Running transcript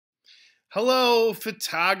Hello,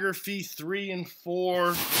 photography 3 and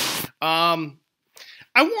 4. I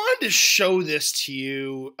wanted to show this to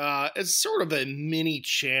you as sort of a mini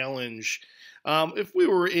challenge. If we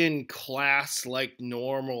were in class like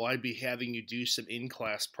normal, I'd be having you do some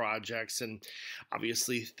in-class projects, and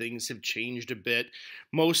obviously things have changed a bit.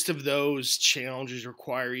 Most of those challenges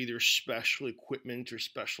require either special equipment or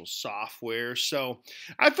special software. So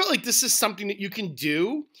I felt like this is something that you can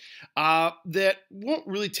do that won't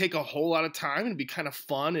really take a whole lot of time and be kind of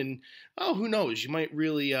fun. And oh, who knows, you might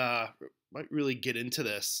really get into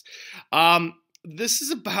this. This is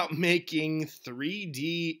about making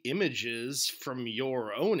 3D images from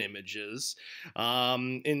your own images.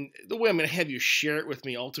 And the way I'm going to have you share it with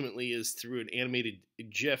me ultimately is through an animated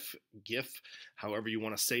GIF, however you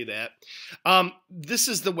want to say that. This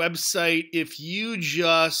is the website. If you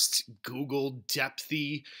just Google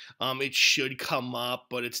Depthy, it should come up,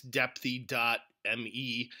 but it's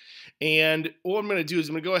depthy.me. And what I'm going to do is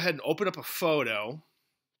I'm going to go ahead and open up a photo.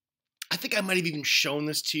 I think I might have even shown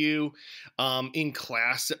this to you in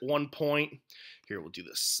class at one point. Here, we'll do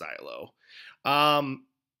this silo.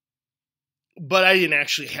 But I didn't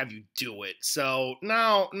actually have you do it. So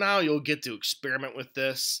now you'll get to experiment with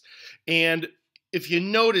this. And if you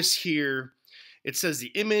notice here, it says the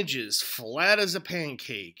image is flat as a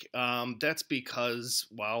pancake. That's because,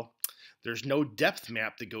 well, there's no depth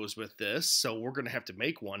map that goes with this, so we're going to have to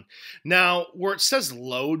make one. Now, where it says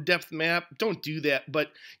load depth map, don't do that,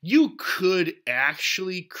 but you could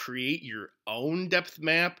actually create your own depth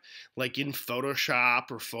map, like in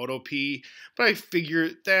Photoshop or Photopea, but I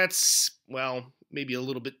figure that's, well, maybe a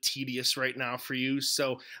little bit tedious right now for you,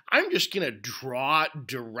 so I'm just gonna draw it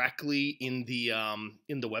directly in the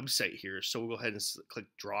website here. So we'll go ahead and click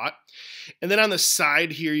draw it, and then on the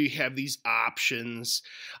side here you have these options.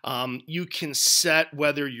 You can set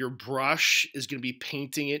whether your brush is going to be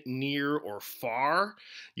painting it near or far.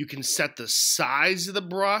 You can set the size of the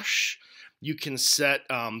brush. You can set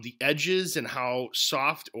the edges and how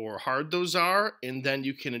soft or hard those are, and then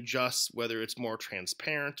you can adjust whether it's more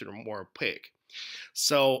transparent or more opaque.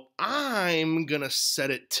 So I'm going to set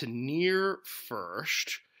it to near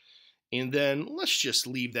first, and then let's just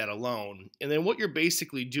leave that alone. And then what you're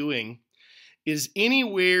basically doing is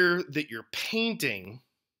anywhere that you're painting,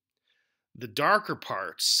 the darker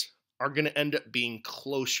parts are going to end up being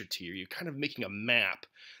closer to you. You're kind of making a map.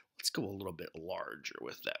 Let's go a little bit larger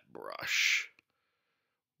with that brush.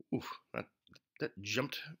 Ooh, that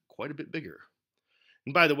jumped quite a bit bigger.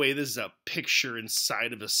 And by the way, this is a picture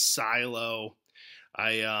inside of a silo.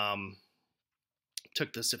 I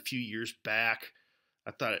took this a few years back.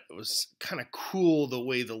 I thought it was kind of cool the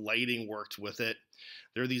way the lighting worked with it.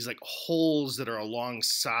 There are these like holes that are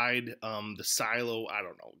alongside the silo. I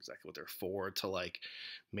don't know exactly what they're for, to like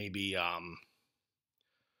maybe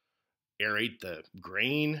aerate the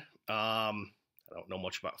grain. I don't know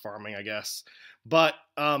much about farming, I guess. But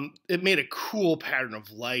it made a cool pattern of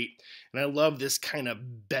light. And I love this kind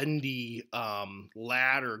of bendy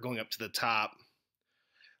ladder going up to the top.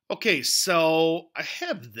 Okay, so I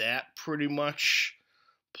have that pretty much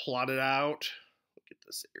plotted out. Look at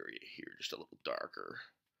this area here, just a little darker.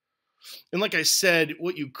 And like I said,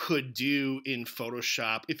 what you could do in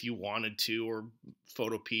Photoshop if you wanted to, or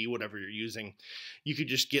Photopea, whatever you're using, you could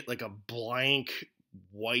just get like a blank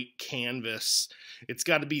white canvas. It's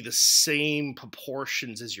got to be the same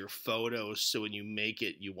proportions as your photos, so when you make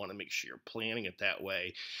it, you want to make sure you're planning it that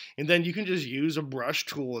way. And then you can just use a brush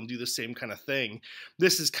tool and do the same kind of thing.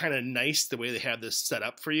 This is kind of nice the way they have this set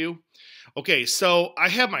up for you. Okay, so I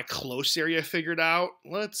have my close area figured out.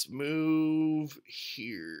 Let's move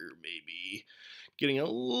here, maybe. Getting a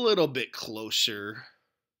little bit closer.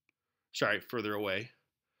 Sorry, further away.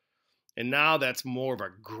 And now that's more of a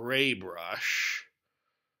gray brush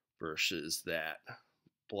versus that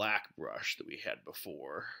black brush that we had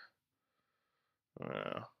before.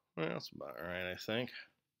 Well, that's about right, I think.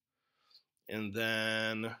 And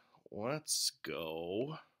then let's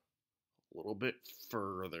go a little bit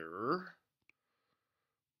further.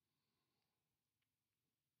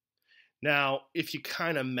 Now, if you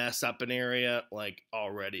kind of mess up an area, like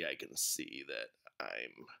already I can see that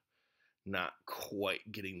I'm not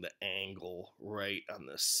quite getting the angle right on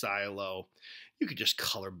the silo, you could just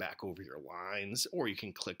color back over your lines, or you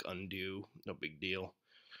can click undo, no big deal.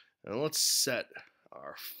 And let's set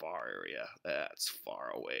our far area. That's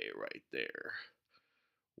far away right there.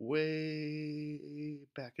 Way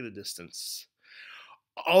back in the distance.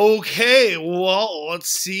 Okay, well, let's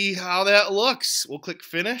see how that looks. We'll click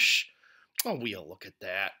finish. Oh, we'll look at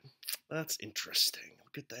that. That's interesting.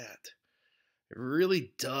 Look at that. It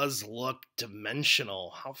really does look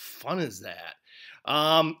dimensional. How fun is that?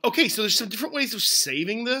 Okay, so there's some different ways of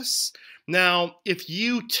saving this. Now, if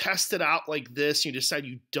you test it out like this, you decide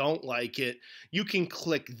you don't like it, you can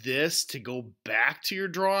click this to go back to your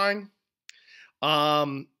drawing.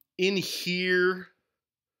 In here,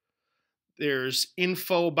 there's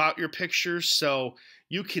info about your picture, so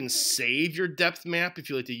you can save your depth map if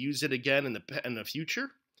you like to use it again in the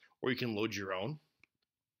future, or you can load your own.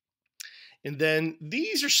 And then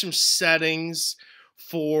these are some settings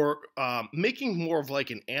for making more of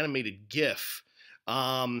like an animated GIF.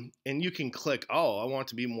 And you can click, oh, I want it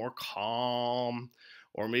to be more calm,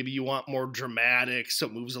 or maybe you want more dramatic, so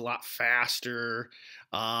it moves a lot faster.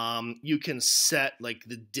 You can set like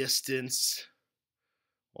the distance.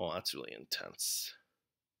 Well, that's really intense.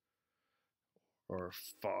 Or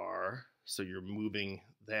far, so you're moving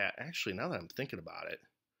that. Actually, now that I'm thinking about it,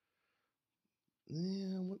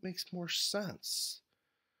 what makes more sense?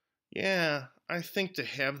 Yeah, I think to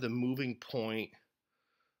have the moving point.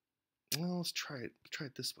 Well, let's try it. Try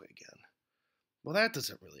it this way again. Well, that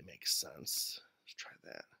doesn't really make sense. Let's try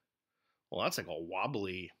that. Well, that's like a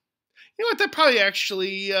wobbly. You know what? That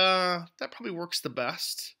probably works the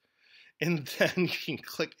best. And then you can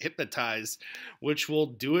click hypnotize, which will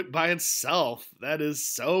do it by itself. That is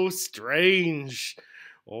so strange.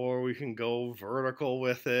 Or we can go vertical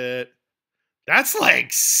with it. That's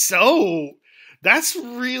like so. That's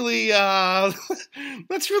really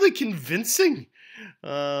that's really convincing.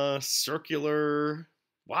 Circular.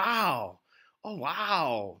 Wow. Oh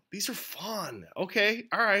wow. These are fun. Okay.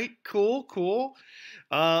 All right. Cool. Cool.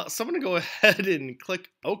 So I'm gonna go ahead and click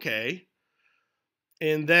OK.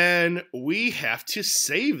 And then we have to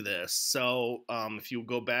save this. So if you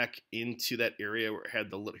go back into that area where it had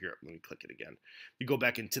the little, here, let me click it again. You go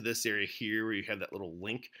back into this area here where you have that little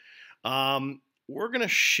link. We're going to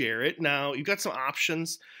share it. Now, you've got some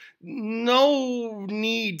options. No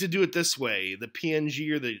need to do it this way. The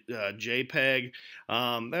PNG or the JPEG,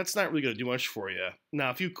 that's not really going to do much for you. Now,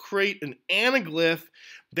 if you create an anaglyph,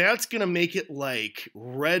 that's going to make it like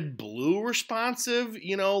red-blue responsive,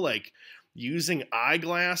 you know, like using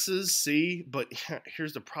eyeglasses, see? But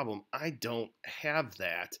here's the problem. I don't have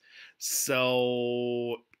that.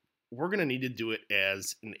 So we're going to need to do it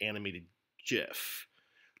as an animated GIF.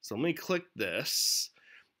 So let me click this.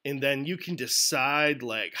 And then you can decide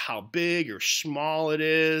like how big or small it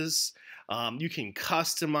is. You can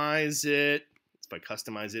customize it. If I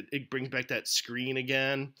customize it, it brings back that screen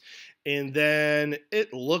again. And then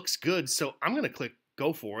it looks good. So I'm going to click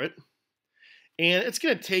go for it. And it's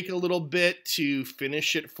going to take a little bit to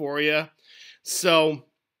finish it for you. So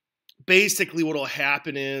basically what will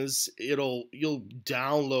happen is you'll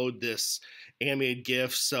download this animated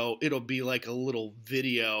GIF, so it'll be like a little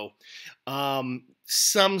video.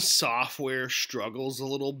 Some software struggles a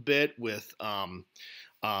little bit with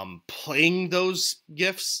playing those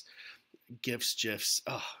GIFs. GIFs,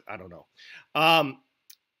 oh, I don't know.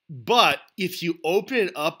 But if you open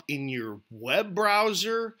it up in your web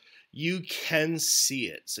browser, you can see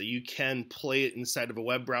it. So you can play it inside of a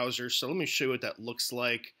web browser. So let me show you what that looks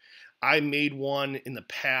like. I made one in the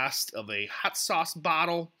past of a hot sauce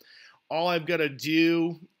bottle. All I've got to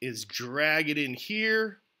do is drag it in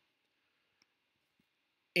here,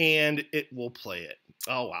 and it will play it.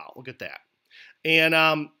 Oh, wow. Look at that.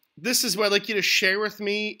 And this is what I'd like you to share with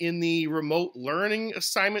me in the remote learning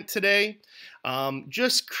assignment today.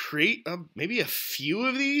 Just create maybe a few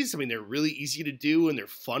of these. I mean, they're really easy to do, and they're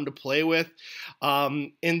fun to play with.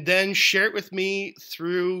 And then share it with me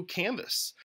through Canvas.